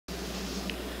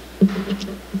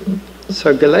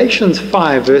So Galatians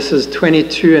 5, verses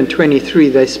 22 and 23,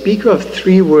 they speak of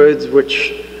three words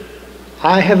which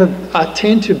I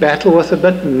tend to battle with a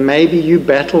bit. Maybe you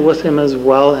battle with them as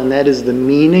well, and that is the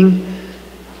meaning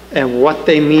and what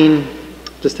they mean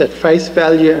just at face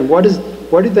value, and what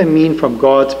do they mean from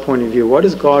God's point of view? What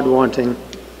is God wanting?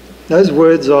 Those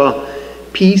words are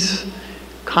peace,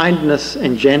 kindness,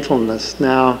 and gentleness.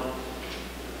 Now,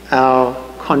 our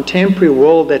contemporary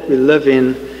world that we live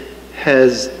in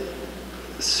has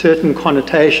certain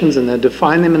connotations, and they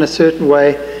define them in a certain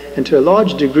way, and to a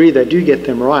large degree they do get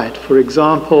them right. For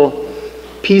example,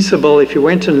 peaceable, if you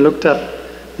went and looked up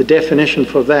the definition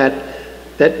for that,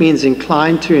 that means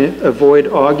inclined to avoid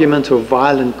argument or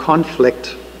violent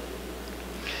conflict.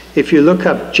 If you look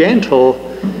up gentle,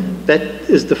 that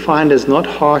is defined as not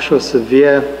harsh or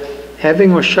severe,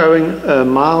 having or showing a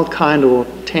mild, kind, or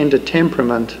tender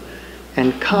temperament.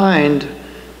 And kind,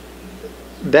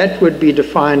 that would be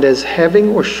defined as having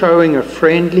or showing a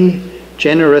friendly,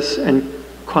 generous, and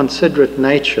considerate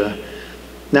nature.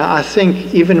 Now, I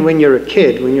think even when you're a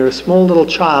kid, when you're a small little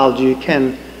child, you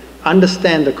can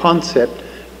understand the concept,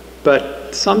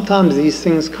 but sometimes these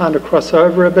things kind of cross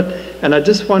over a bit. And I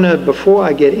just want to, before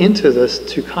I get into this,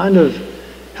 to kind of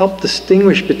help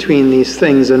distinguish between these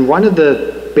things. And one of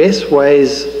the best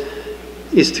ways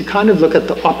is to kind of look at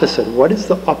the opposite. What is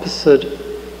the opposite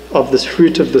of this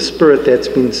fruit of the Spirit that's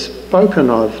been spoken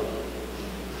of?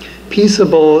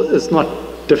 Peaceable is not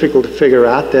difficult to figure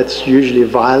out. That's usually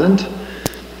violent.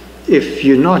 If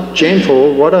you're not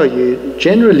gentle, what are you?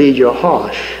 Generally, you're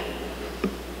harsh,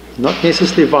 not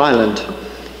necessarily violent.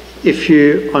 If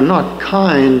you are not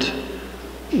kind,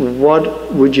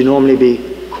 what would you normally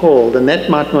be called? And that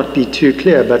might not be too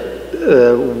clear, but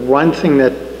one thing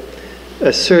that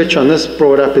a search on this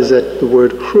brought up is that the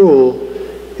word cruel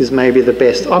is maybe the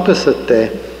best opposite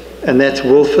there, and that's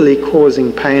willfully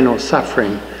causing pain or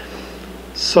suffering.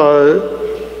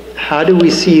 So how do we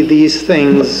see these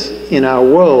things in our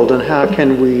world, and how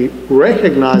can we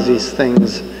recognize these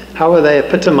things? How are they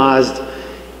epitomized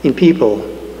in people?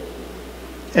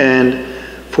 And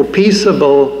for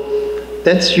peaceable,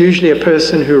 that's usually a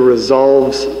person who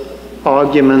resolves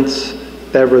arguments,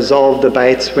 they resolve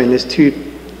debates when there's two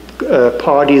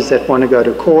parties that want to go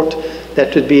to court.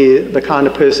 That would be the kind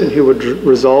of person who would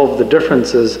resolve the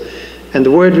differences. And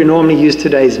the word we normally use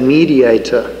today is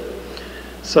mediator.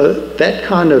 So that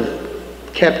kind of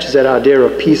captures that idea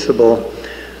of peaceable.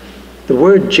 The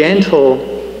word gentle,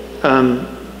 I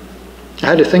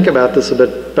had to think about this a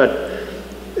bit, but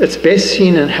it's best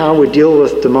seen in how we deal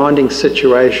with demanding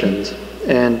situations.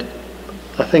 And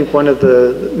I think one of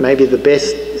the, maybe the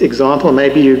best example,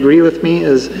 maybe you agree with me,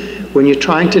 is when you're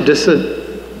trying to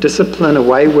discipline a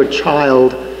wayward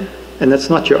child, and that's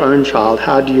not your own child,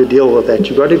 how do you deal with that?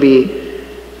 You've got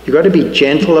to be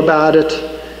gentle about it.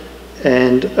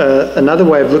 And another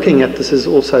way of looking at this is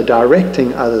also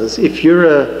directing others. If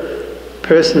you're a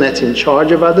person that's in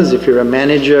charge of others, if you're a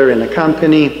manager in a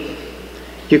company,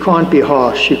 you can't be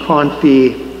harsh, you can't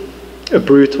be a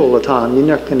brute all the time. You're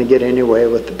not going to get anywhere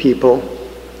with the people.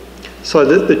 So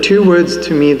the two words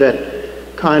to me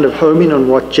that kind of home in on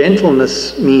what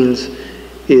gentleness means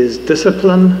is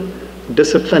discipline,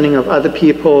 disciplining of other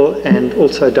people, and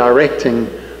also directing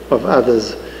of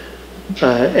others.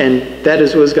 And that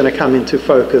is always going to come into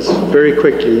focus very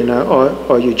quickly. You know,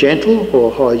 are you gentle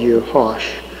or are you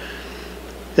harsh?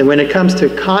 And when it comes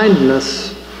to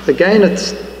kindness, again,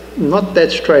 it's not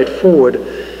that straightforward.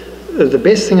 The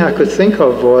best thing I could think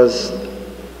of was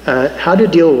how to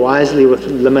deal wisely with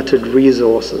limited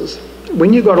resources.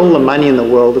 When you've got all the money in the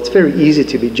world, it's very easy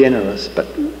to be generous. But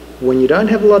when you don't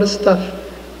have a lot of stuff,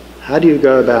 how do you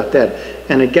go about that?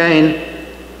 And again,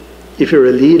 if you're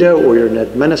a leader or you're an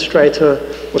administrator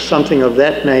or something of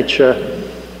that nature,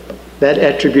 that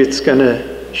attribute's going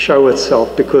to show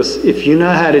itself, because if you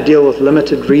know how to deal with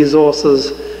limited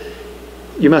resources,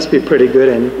 you must be pretty good,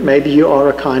 and maybe you are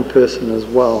a kind person as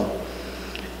well.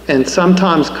 And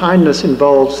sometimes kindness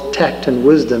involves tact and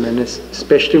wisdom, and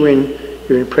especially when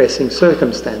you're in pressing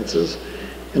circumstances.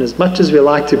 And as much as we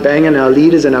like to bang on our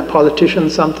leaders and our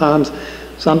politicians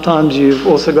sometimes you've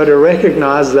also got to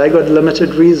recognize they've got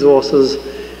limited resources,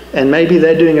 and maybe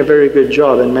they're doing a very good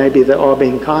job, and maybe they are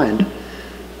being kind.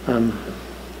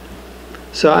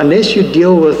 So unless you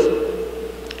deal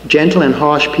with gentle and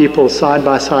harsh people side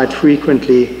by side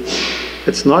frequently,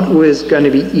 it's not always going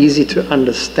to be easy to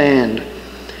understand.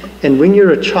 And when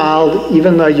you're a child,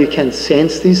 even though you can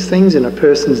sense these things in a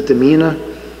person's demeanor,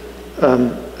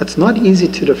 it's not easy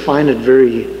to define it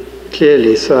very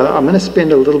clearly. So I'm going to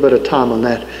spend a little bit of time on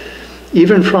that.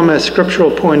 Even from a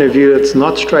scriptural point of view, it's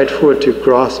not straightforward to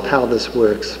grasp how this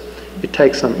works. It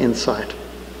takes some insight.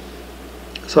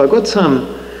 So I've got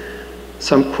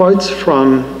some quotes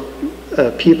from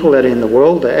people that are in the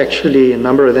world. Actually, a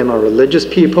number of them are religious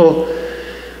people.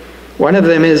 One of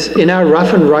them is, in our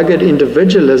rough and rugged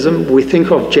individualism, we think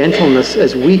of gentleness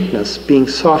as weakness, being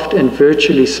soft and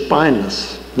virtually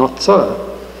spineless. Not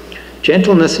so.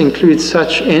 Gentleness includes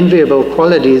such enviable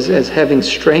qualities as having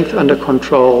strength under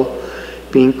control,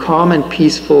 being calm and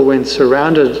peaceful when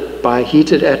surrounded by a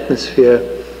heated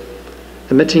atmosphere,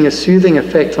 emitting a soothing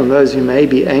effect on those who may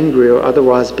be angry or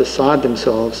otherwise beside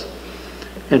themselves,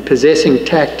 and possessing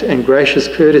tact and gracious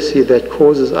courtesy that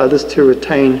causes others to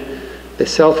retain their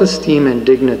self-esteem and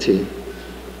dignity.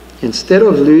 Instead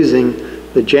of losing,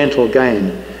 the gentle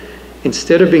gain.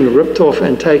 Instead of being ripped off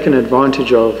and taken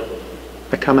advantage of,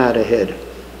 I come out ahead.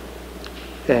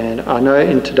 And I know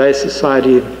in today's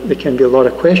society there can be a lot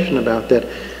of question about that.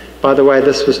 By the way,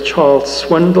 this was Charles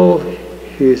Swindoll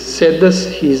who said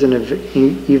this. He's an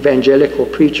evangelical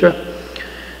preacher.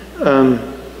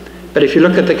 But if you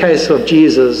look at the case of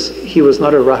Jesus, he was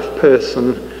not a rough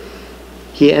person.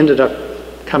 He ended up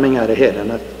coming out ahead,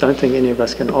 and I don't think any of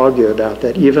us can argue about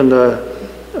that, even though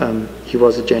he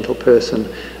was a gentle person.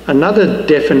 Another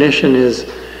definition is,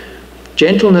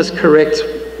 gentleness corrects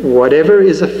whatever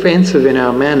is offensive in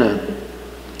our manner.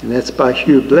 And that's by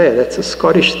Hugh Blair. That's a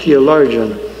Scottish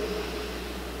theologian.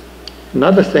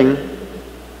 Another thing,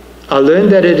 I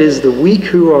learned that it is the weak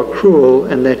who are cruel,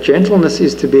 and that gentleness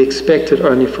is to be expected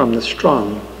only from the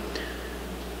strong.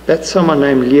 That's someone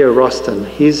named Leo Roston.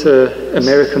 He's an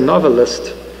American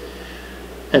novelist.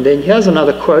 And then here's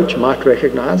another quote you might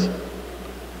recognize.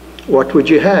 What would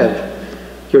you have?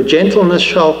 Your gentleness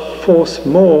shall force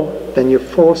more than your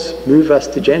force move us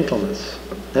to gentleness.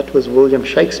 That was William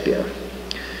Shakespeare.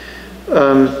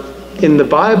 In the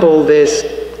Bible, there's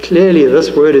clearly,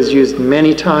 this word is used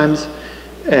many times,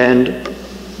 and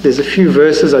there's a few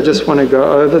verses I just want to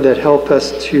go over that help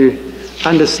us to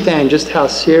understand just how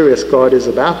serious God is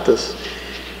about this.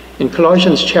 In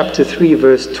Colossians chapter 3,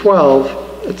 verse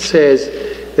 12, it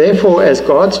says, therefore, as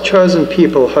God's chosen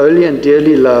people, holy and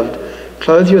dearly loved,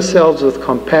 clothe yourselves with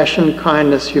compassion,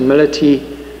 kindness, humility,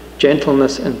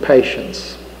 gentleness, and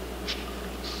patience.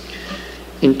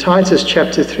 In Titus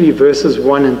chapter 3, verses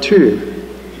 1 and 2,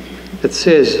 it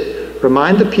says,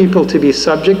 remind the people to be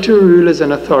subject to rulers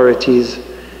and authorities,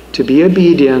 to be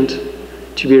obedient,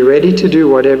 to be ready to do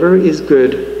whatever is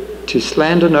good, to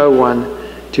slander no one,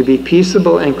 to be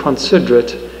peaceable and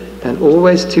considerate, and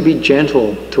always to be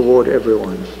gentle toward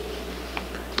everyone.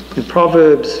 In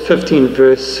Proverbs 15,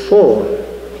 verse 4,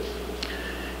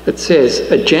 it says,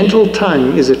 a gentle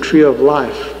tongue is a tree of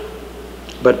life,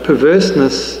 but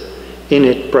perverseness in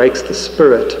it breaks the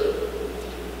spirit.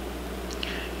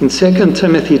 In 2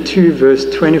 Timothy 2, verse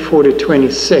 24 to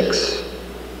 26,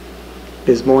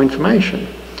 there's more information.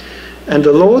 And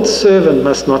the Lord's servant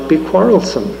must not be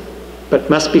quarrelsome, but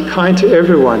must be kind to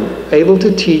everyone, able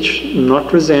to teach,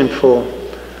 not resentful.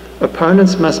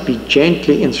 Opponents must be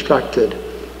gently instructed,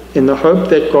 in the hope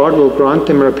that God will grant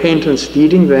them repentance,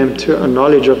 leading them to a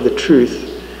knowledge of the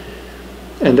truth,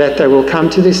 and that they will come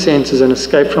to their senses and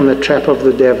escape from the trap of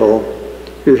the devil,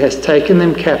 who has taken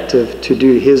them captive to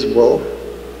do his will.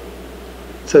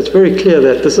 So it's very clear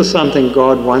that this is something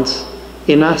God wants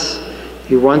in us.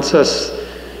 He wants us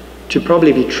to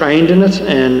probably be trained in it,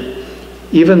 and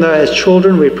even though as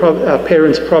children our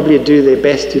parents probably do their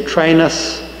best to train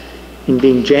us in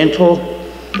being gentle,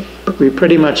 we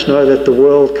pretty much know that the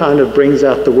world kind of brings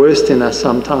out the worst in us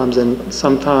sometimes, and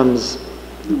sometimes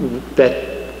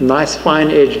that nice fine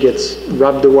edge gets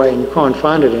rubbed away and you can't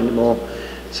find it anymore.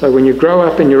 So when you grow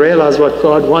up and you realize what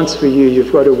God wants for you,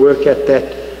 you've got to work at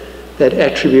that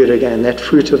attribute again, that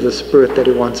fruit of the Spirit that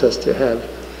he wants us to have.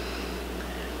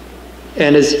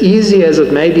 And as easy as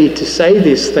it may be to say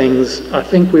these things, I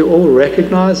think we all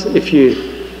recognize, if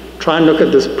you try and look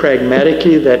at this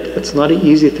pragmatically, that it's not an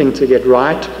easy thing to get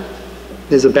right.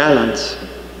 There's a balance.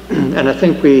 And I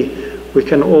think we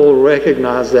can all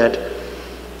recognize that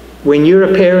when you're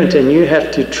a parent and you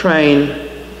have to train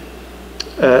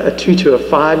a 2 to a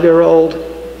 5-year-old,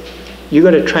 you've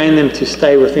got to train them to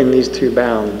stay within these two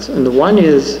bounds. And the one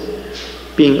is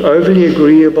being overly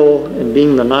agreeable and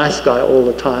being the nice guy all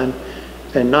the time.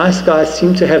 And nice guys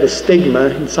seem to have a stigma.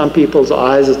 In some people's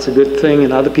eyes it's a good thing,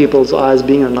 in other people's eyes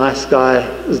being a nice guy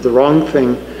is the wrong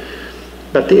thing.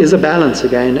 But there is a balance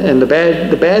again, and the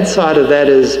bad side of that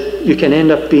is you can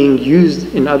end up being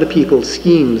used in other people's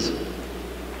schemes.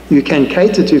 You can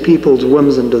cater to people's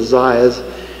whims and desires,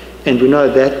 and we know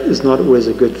that is not always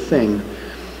a good thing.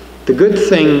 The good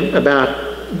thing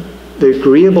about the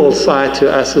agreeable side to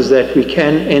us is that we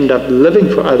can end up living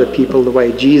for other people the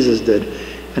way Jesus did.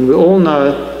 And we all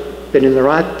know that in the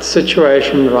right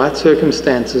situation, the right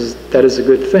circumstances, that is a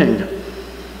good thing.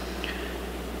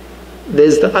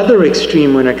 There's the other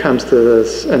extreme when it comes to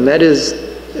this, and that is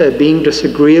being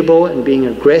disagreeable and being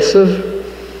aggressive.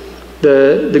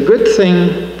 The good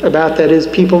thing about that is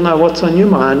people know what's on your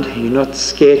mind. You're not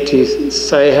scared to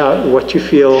say what you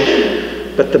feel.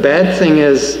 But the bad thing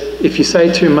is, if you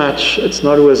say too much, it's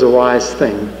not always a wise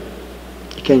thing.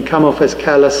 You can come off as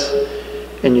callous,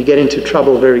 and you get into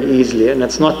trouble very easily. And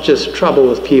it's not just trouble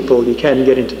with people, you can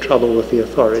get into trouble with the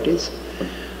authorities.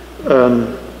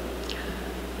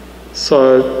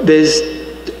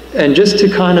 And just to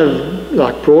kind of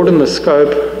like broaden the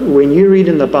scope, when you read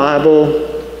in the Bible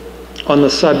on the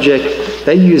subject,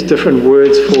 they use different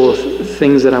words for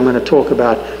things that I'm going to talk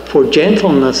about. For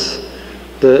gentleness,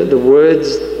 the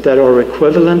words that are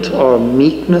equivalent are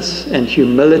meekness and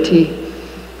humility.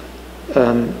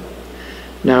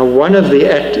 Now, one of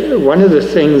the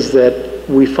things that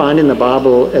we find in the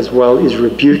Bible as well is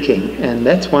rebuking, and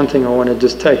that's one thing I want to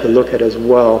just take a look at as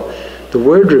well. The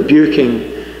word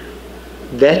rebuking,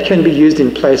 that can be used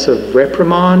in place of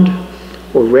reprimand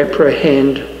or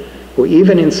reprehend, or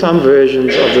even in some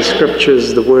versions of the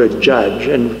scriptures, the word judge.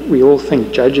 And we all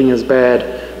think judging is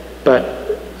bad, but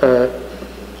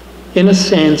in a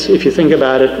sense, if you think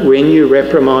about it, when you're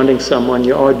reprimanding someone,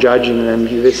 you are judging them.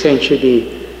 You've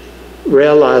essentially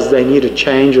realized they need to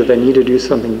change or they need to do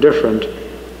something different.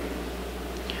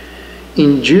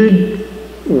 In Jude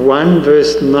 1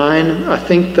 verse 9, I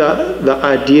think the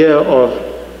idea of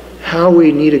how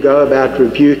we need to go about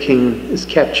rebuking is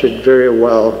captured very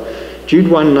well. Jude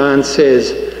 1:9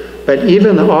 says, "But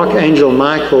even the archangel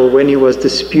Michael, when he was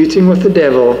disputing with the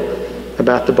devil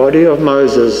about the body of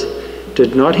Moses,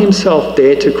 did not himself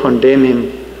dare to condemn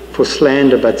him for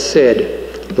slander, but said,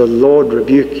 'The Lord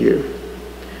rebuke you.'"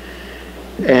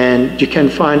 And you can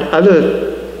find other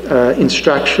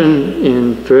instruction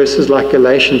in verses like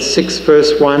Galatians 6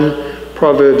 verse 1,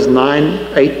 Proverbs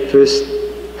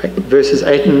verses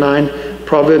 8 and 9,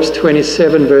 Proverbs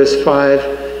 27 verse 5,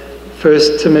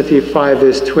 1 Timothy 5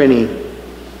 verse 20.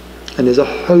 And there's a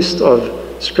host of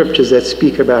scriptures that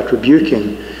speak about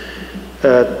rebuking.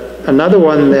 Another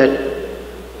one that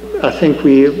I think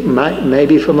we may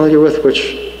be familiar with,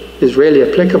 which is really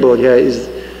applicable here, is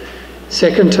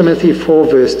 2 Timothy 4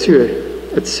 verse 2.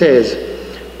 It says,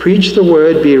 "Preach the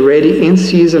word, be ready in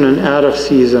season and out of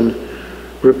season,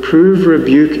 reprove,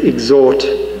 rebuke, exhort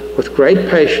with great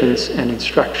patience and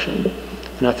instruction."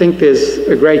 And I think there's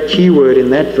a great key word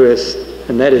in that verse,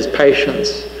 and that is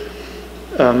patience.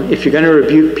 If you're going to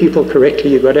rebuke people correctly,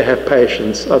 you've got to have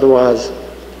patience. Otherwise,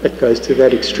 it goes to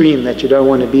that extreme that you don't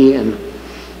want to be in.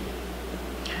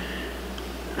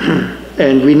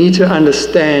 And we need to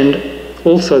understand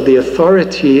also the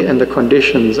authority and the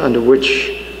conditions under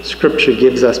which Scripture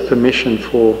gives us permission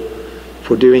for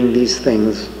doing these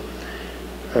things.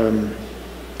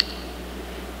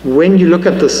 When you look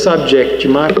at the subject, you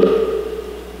might,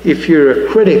 if you're a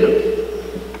critic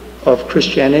of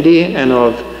Christianity and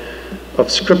of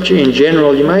Scripture in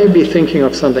general, you may be thinking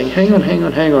of something. Hang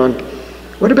on.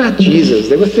 What about Jesus?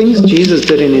 There were things Jesus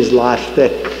did in his life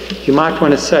that you might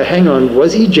want to say, hang on,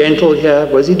 was he gentle here?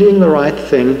 Was he doing the right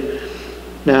thing?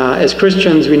 Now, as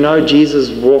Christians, we know Jesus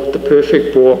walked the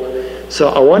perfect walk. So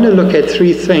I want to look at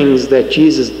three things that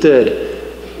Jesus did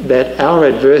that our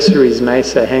adversaries may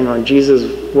say, hang on, Jesus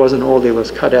wasn't all he was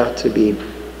cut out to be.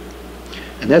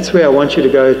 And that's where I want you to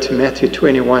go to Matthew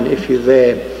 21 if you're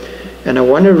there. And I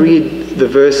want to read the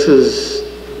verses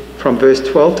from verse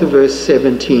 12 to verse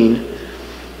 17.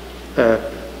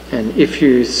 And if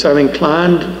you're so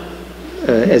inclined,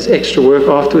 as extra work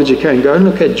afterwards, you can go and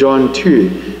look at John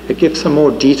 2. It gives some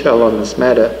more detail on this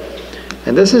matter.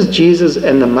 And this is Jesus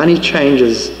and the money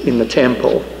changers in the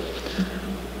temple.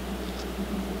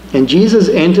 "And Jesus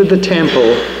entered the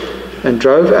temple and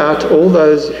drove out all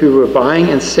those who were buying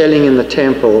and selling in the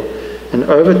temple, and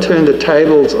overturned the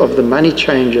tables of the money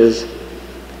changers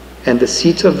and the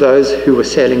seats of those who were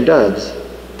selling doves.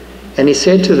 And he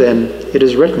said to them, 'It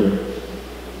is written,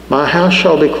 my house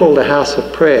shall be called a house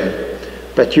of prayer,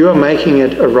 but you are making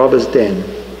it a robber's den.'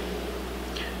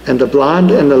 And the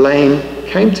blind and the lame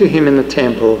came to him in the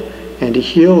temple, and he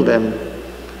healed them.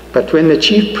 But when the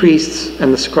chief priests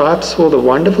and the scribes saw the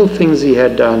wonderful things he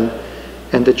had done,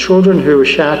 and the children who were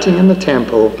shouting in the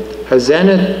temple,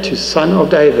 'Hosanna to Son of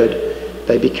David,'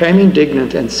 they became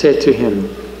indignant and said to him,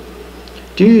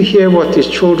 'Do you hear what these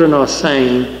children are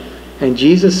saying?' And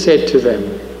Jesus said to them,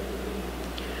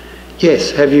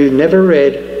 'Yes, have you never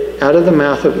read, out of the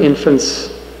mouth of infants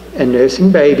and nursing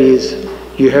babies,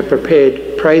 you have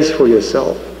prepared praise for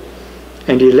yourself?'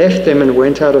 And he left them and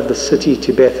went out of the city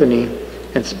to Bethany,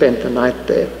 and spent the night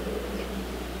there.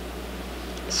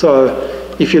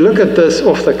 So if you look at this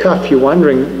off the cuff, you're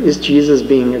wondering, is Jesus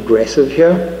being aggressive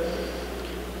here?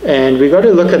 And we've got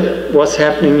to look at what's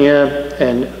happening here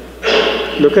and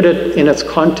look at it in its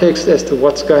context as to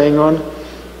what's going on.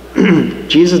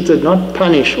 Jesus did not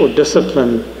punish or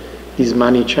discipline these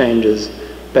money changers,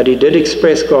 but he did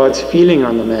express God's feeling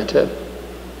on the matter.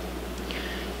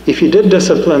 If he did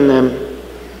discipline them,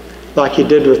 like he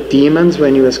did with demons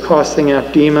when he was casting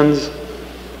out demons,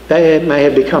 they may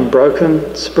have become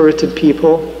broken, spirited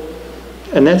people,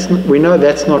 and we know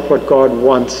that's not what God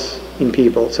wants in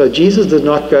people. So Jesus did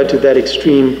not go to that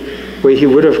extreme where he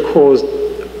would have caused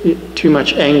too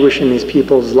much anguish in these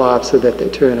people's lives so that they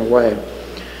turn away.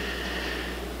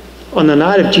 On the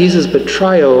night of Jesus'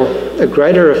 betrayal, a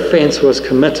greater offense was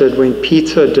committed when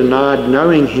Peter denied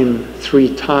knowing him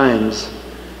 3 times,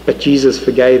 but Jesus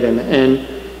forgave him. And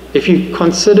if you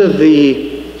consider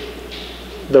the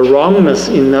wrongness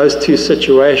in those 2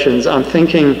 situations, I'm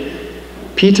thinking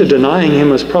Peter denying him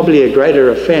was probably a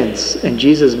greater offense, and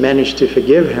Jesus managed to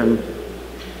forgive him.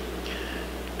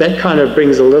 That kind of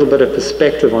brings a little bit of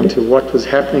perspective onto what was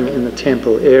happening in the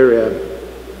temple area.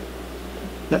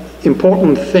 The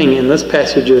important thing in this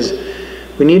passage is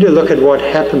we need to look at what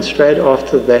happened straight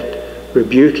after that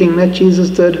rebuking that Jesus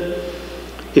did.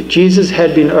 If Jesus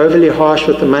had been overly harsh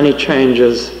with the money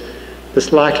changers,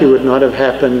 this likely would not have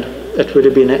happened. It would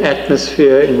have been an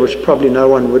atmosphere in which probably no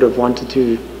one would have wanted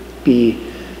to be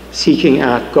seeking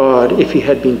out God if he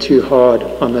had been too hard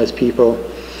on those people.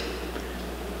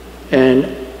 And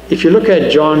if you look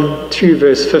at John 2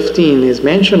 verse 15, there's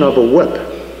mention of a whip.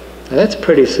 Now that's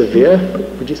pretty severe.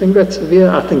 Would you think that's severe?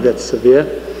 I think that's severe.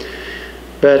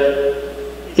 But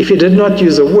if he did not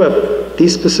use a whip,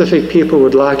 these specific people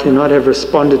would likely not have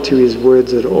responded to his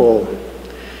words at all.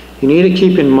 You need to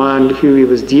keep in mind who he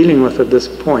was dealing with at this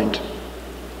point.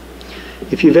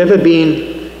 If you've ever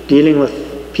been dealing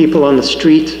with people on the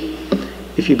street,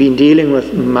 if you've been dealing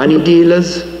with money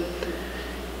dealers,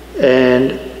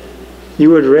 and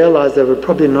you would realize they would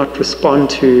probably not respond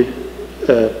to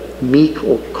meek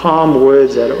or calm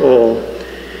words at all.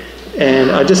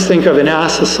 And I just think of in our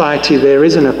society there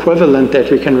is an equivalent that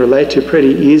we can relate to pretty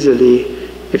easily.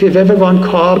 If you've ever gone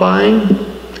car buying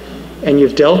and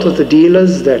you've dealt with the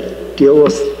dealers that deal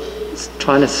with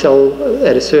trying to sell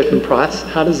at a certain price,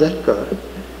 how does that go?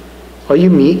 Are you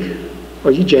meek?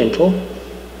 Are you gentle?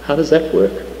 How does that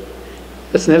work?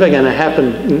 It's never going to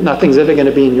happen. Nothing's ever going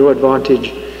to be in your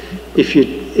advantage if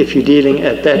you're dealing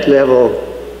at that level.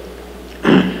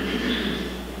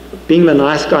 Being the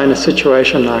nice guy in a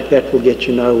situation like that will get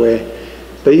you nowhere.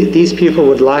 These people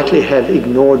would likely have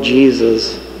ignored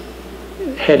Jesus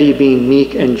had he been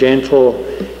meek and gentle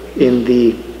in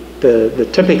the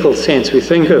typical sense we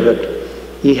think of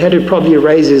it. He had to probably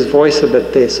raise his voice a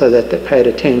bit there so that they paid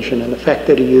attention, and the fact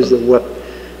that he used the whip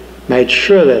made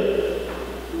sure that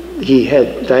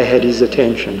they had his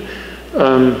attention.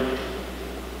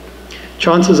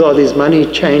 Chances are these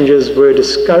money changers were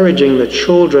discouraging the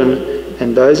children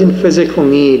and those in physical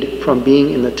need from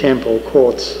being in the temple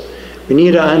courts. We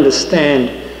need to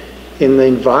understand in the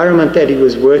environment that he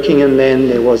was working in then,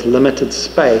 there was limited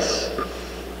space.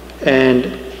 And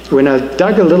when I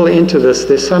dug a little into this,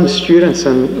 there's some students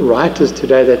and writers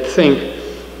today that think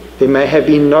there may have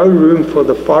been no room for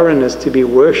the foreigners to be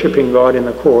worshipping God in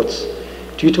the courts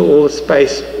due to all the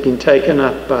space being taken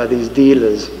up by these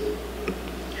dealers.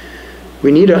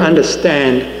 We need to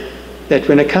understand that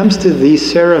when it comes to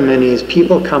these ceremonies,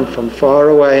 people come from far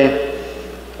away.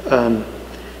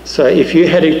 So if you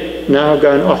had to now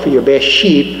go and offer your best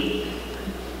sheep,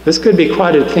 this could be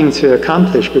quite a thing to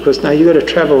accomplish, because now you've got to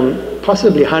travel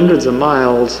possibly hundreds of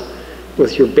miles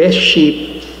with your best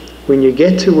sheep. When you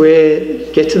get to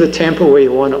the temple where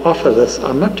you want to offer this,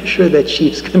 I'm not too sure that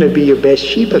sheep's going to be your best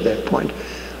sheep at that point.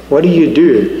 What do you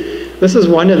do? This is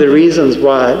one of the reasons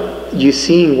why you're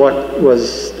seeing what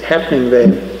was happening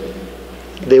there.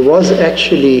 There was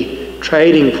actually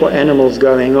trading for animals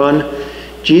going on.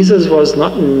 Jesus was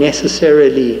not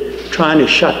necessarily trying to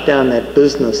shut down that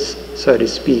business, so to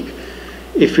speak.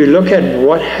 If you look at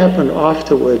what happened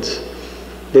afterwards,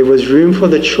 there was room for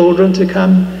the children to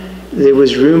come. There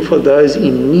was room for those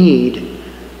in need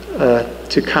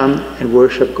to come and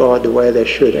worship God the way they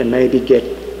should, and maybe get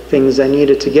things they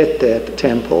needed to get there at the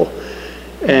temple.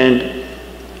 And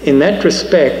in that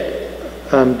respect,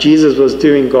 Jesus was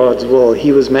doing God's will.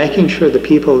 He was making sure the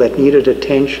people that needed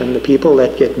attention, the people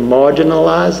that get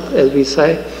marginalized, as we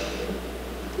say,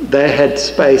 they had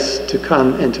space to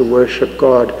come and to worship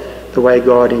God the way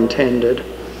God intended.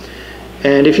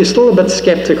 And if you're still a bit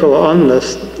skeptical on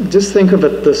this, just think of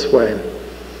it this way.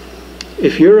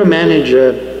 If you're a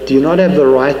manager, do you not have the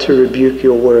right to rebuke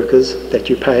your workers that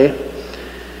you pay?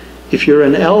 If you're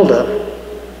an elder,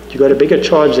 you've got a bigger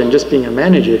charge than just being a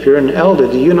manager. If you're an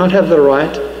elder, do you not have the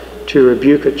right to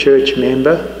rebuke a church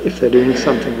member if they're doing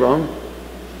something wrong?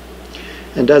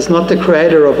 And does not the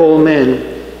Creator of all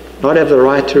men not have the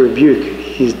right to rebuke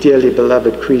his dearly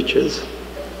beloved creatures?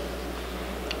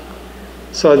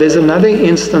 So there's another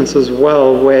instance as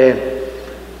well where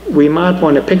we might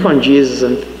want to pick on Jesus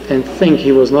and think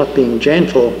he was not being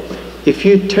gentle. If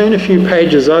you turn a few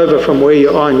pages over from where you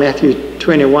are in Matthew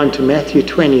 21 to Matthew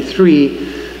 23,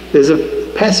 there's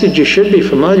a passage you should be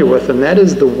familiar with, and that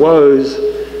is the woes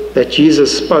that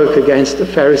Jesus spoke against the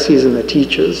Pharisees and the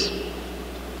teachers.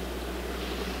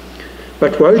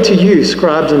 But woe to you,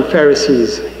 scribes and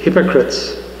Pharisees,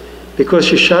 hypocrites,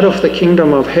 because you shut off the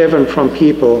kingdom of heaven from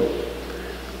people.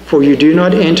 For you do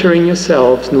not enter in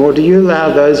yourselves, nor do you allow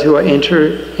those who are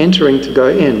entering to go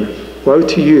in. Woe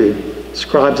to you,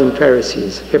 scribes and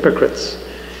Pharisees, hypocrites,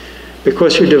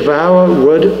 because you devour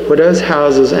widows'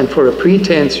 houses, and for a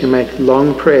pretense you make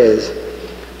long prayers.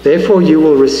 Therefore you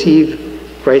will receive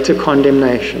greater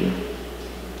condemnation.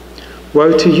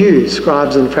 Woe to you,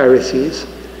 scribes and Pharisees,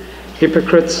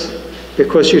 hypocrites,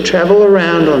 because you travel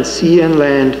around on sea and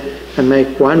land and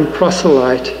make one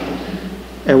proselyte,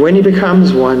 and when he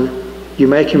becomes one, you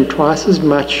make him twice as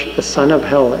much a son of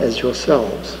hell as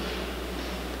yourselves.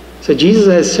 So Jesus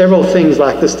has several things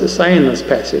like this to say in this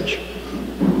passage.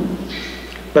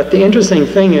 But the interesting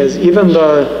thing is, even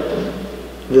though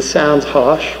this sounds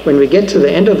harsh, when we get to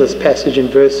the end of this passage in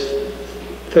verse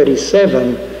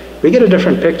 37, we get a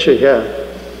different picture here.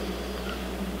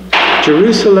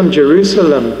 Jerusalem,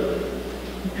 Jerusalem,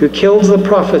 who kills the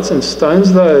prophets and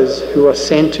stones those who are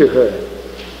sent to her.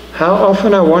 How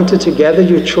often I wanted to gather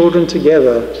your children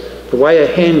together, the way a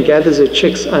hen gathers her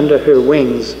chicks under her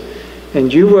wings,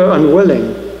 and you were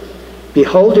unwilling.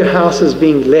 Behold, your house is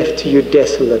being left to you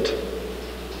desolate.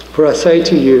 For I say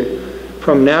to you,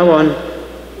 from now on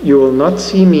you will not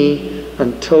see me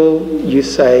until you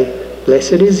say,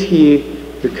 blessed is he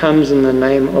who comes in the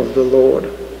name of the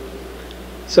Lord.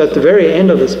 So at the very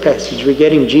end of this passage, we're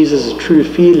getting Jesus' true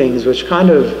feelings, which kind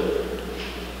of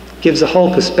gives a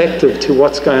whole perspective to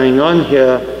what's going on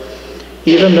here.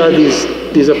 Even though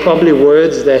these are probably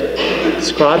words that the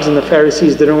scribes and the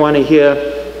Pharisees didn't want to hear,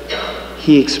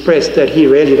 he expressed that he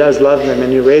really does love them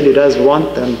and he really does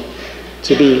want them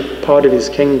to be part of his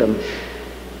kingdom.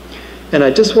 And I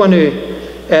just want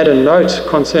to add a note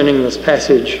concerning this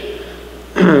passage.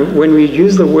 When we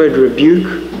use the word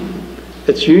rebuke,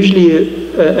 it's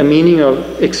usually a meaning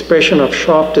of expression of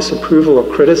sharp disapproval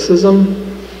or criticism.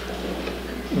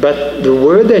 But the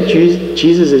word that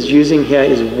Jesus is using here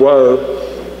is woe.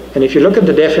 And if you look at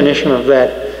the definition of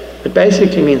that, it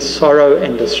basically means sorrow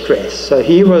and distress. So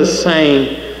he was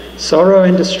saying sorrow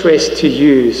and distress to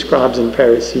you, scribes and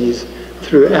Pharisees,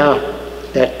 throughout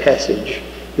that passage.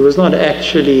 He was not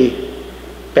actually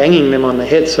banging them on the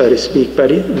head, so to speak, but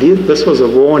this was a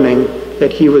warning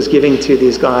that he was giving to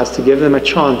these guys to give them a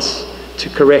chance to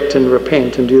correct and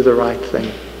repent and do the right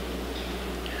thing.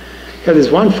 Okay,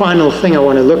 there's one final thing I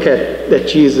want to look at that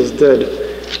Jesus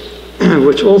did,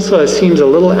 which also seems a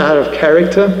little out of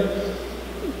character,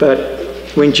 but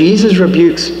when Jesus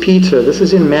rebukes Peter, this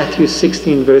is in Matthew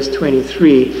 16, verse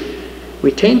 23,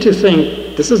 we tend to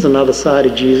think this is another side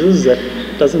of Jesus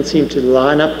that doesn't seem to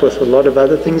line up with a lot of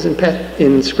other things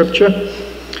in Scripture.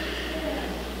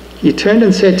 He turned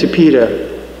and said to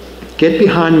Peter, "Get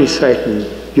behind me, Satan.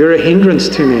 You're a hindrance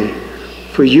to me,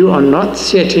 for you are not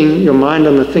setting your mind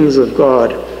on the things of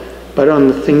God, but on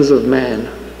the things of man."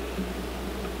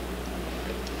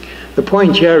 The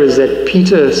point here is that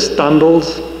Peter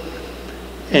stumbles,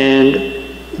 and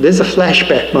there's a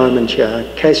flashback moment here,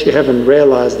 in case you haven't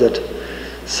realized it.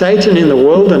 Satan in the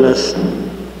wilderness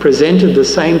presented the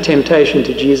same temptation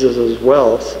to Jesus as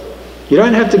well. You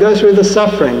don't have to go through the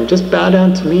suffering, just bow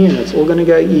down to me and it's all going to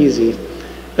go easy.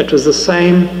 It was the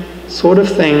same sort of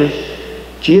thing.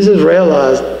 Jesus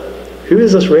realized, who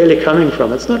is this really coming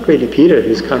from? It's not really Peter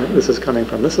this is coming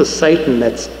from. This is Satan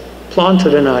that's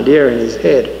planted an idea in his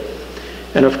head.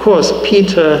 And of course,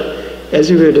 Peter, as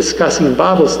we were discussing in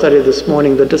Bible study this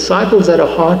morning, the disciples had a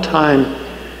hard time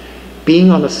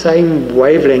being on the same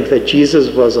wavelength that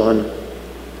Jesus was on,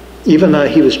 even though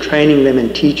he was training them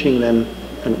and teaching them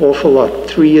an awful lot.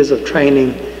 3 years of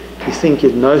training, you think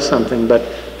you'd know something, but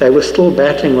they were still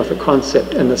battling with the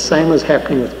concept, and the same was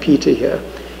happening with Peter here.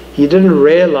 He didn't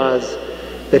realize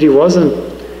that he wasn't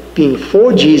being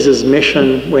for Jesus'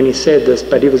 mission when he said this,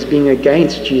 but he was being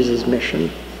against Jesus'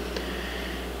 mission.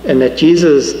 And that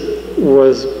Jesus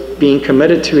was being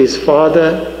committed to his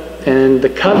Father and the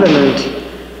covenant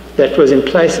that was in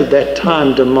place at that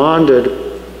time demanded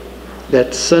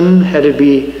that sin had to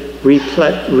be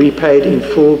repaid in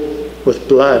full with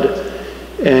blood.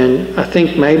 And I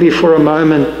think maybe for a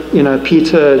moment,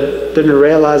 Peter didn't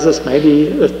realize this. Maybe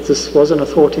this wasn't a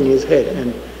thought in his head.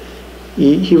 And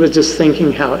he was just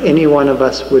thinking how any one of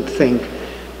us would think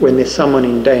when there's someone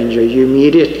in danger. You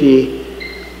immediately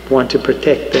want to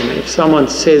protect them. If someone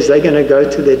says they're going to go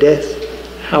to their death,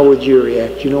 how would you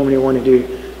react? You normally want to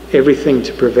do everything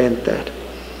to prevent that.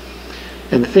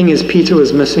 And the thing is, Peter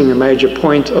was missing a major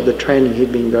point of the training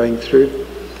he'd been going through.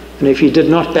 And if he did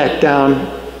not back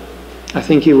down, I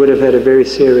think he would have had a very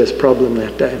serious problem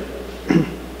that day.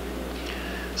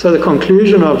 So the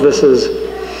conclusion of this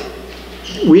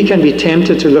is, we can be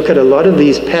tempted to look at a lot of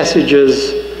these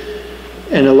passages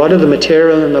and a lot of the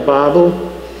material in the Bible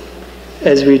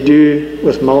as we do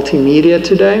with multimedia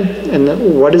today.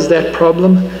 And what is that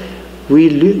problem? We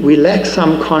lack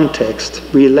some context.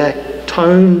 We lack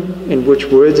tone in which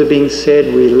words are being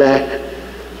said. We lack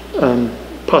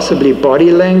possibly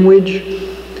body language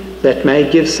that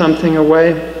may give something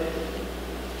away.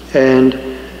 And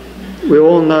we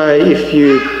all know if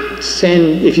you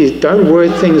don't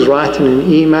word things right in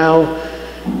an email,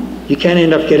 you can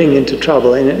end up getting into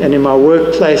trouble. And in my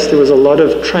workplace, there was a lot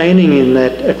of training in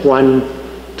that at one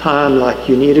time, like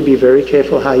you need to be very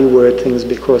careful how you word things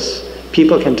because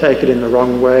people can take it in the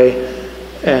wrong way,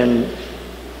 and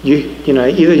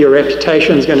either your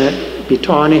reputation is going to be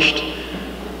tarnished,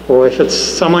 or if it's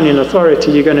someone in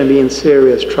authority, you're going to be in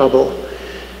serious trouble.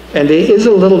 And there is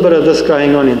a little bit of this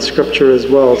going on in Scripture as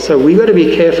well. So we've got to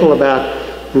be careful about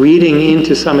reading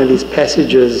into some of these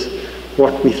passages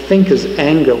what we think is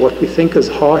anger, what we think is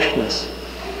harshness.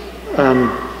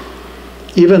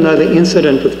 Even though the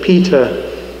incident with Peter,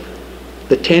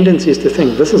 the tendency is to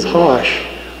think, this is harsh.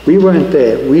 We weren't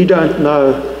there. We don't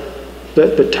know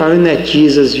the tone that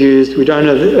Jesus used. We don't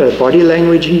know the body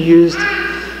language he used.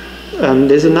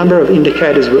 There's a number of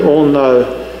indicators we all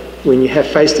know when you have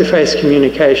face-to-face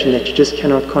communication that you just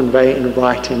cannot convey in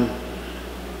writing.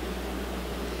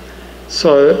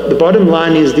 So the bottom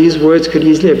line is these words could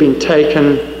easily have been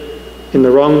taken in the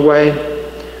wrong way.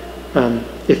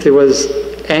 If there was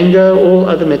anger, all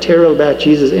other material about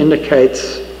Jesus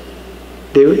indicates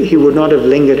he would not have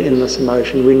lingered in this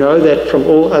emotion. We know that from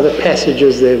all other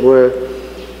passages there were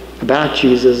about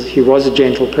Jesus, he was a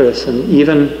gentle person.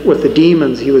 Even with the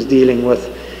demons he was dealing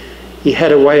with, he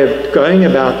had a way of going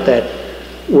about that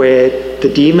where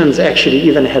the demons actually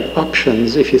even had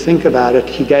options. If you think about it,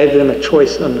 he gave them a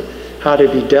choice on how to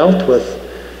be dealt with.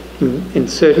 In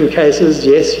certain cases,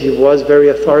 yes, he was very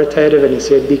authoritative and he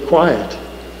said, be quiet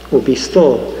or be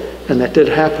still. And that did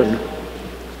happen.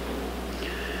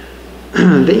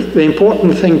 The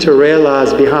important thing to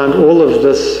realize behind all of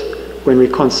this when we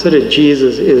consider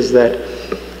Jesus is that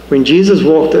when Jesus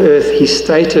walked the earth, he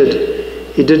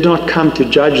stated he did not come to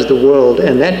judge the world.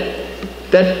 And that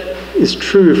is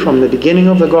true from the beginning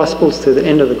of the Gospels to the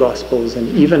end of the Gospels. And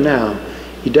even now,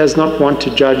 he does not want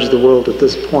to judge the world at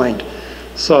this point.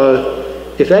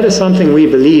 So if that is something we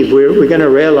believe, we're going to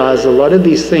realize a lot of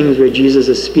these things where Jesus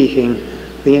is speaking,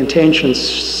 the intention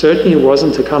certainly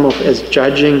wasn't to come off as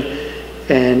judging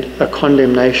and a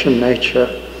condemnation nature.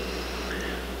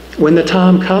 When the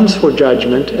time comes for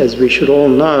judgment, as we should all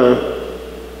know,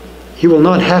 he will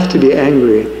not have to be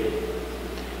angry.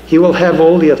 He will have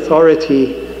all the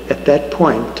authority at that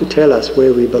point to tell us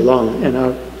where we belong. And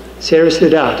I seriously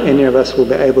doubt any of us will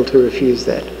be able to refuse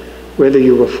that, whether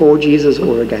you were for Jesus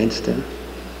or against him.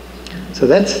 So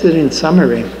that's it in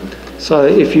summary. So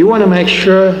if you want to make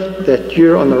sure that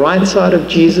you're on the right side of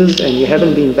Jesus and you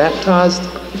haven't been baptized,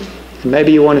 and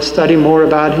maybe you want to study more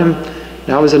about him,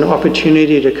 now is an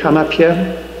opportunity to come up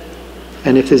here.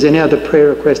 And if there's any other prayer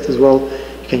request as well,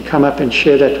 you can come up and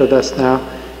share that with us now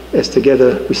as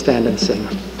together we stand and sing.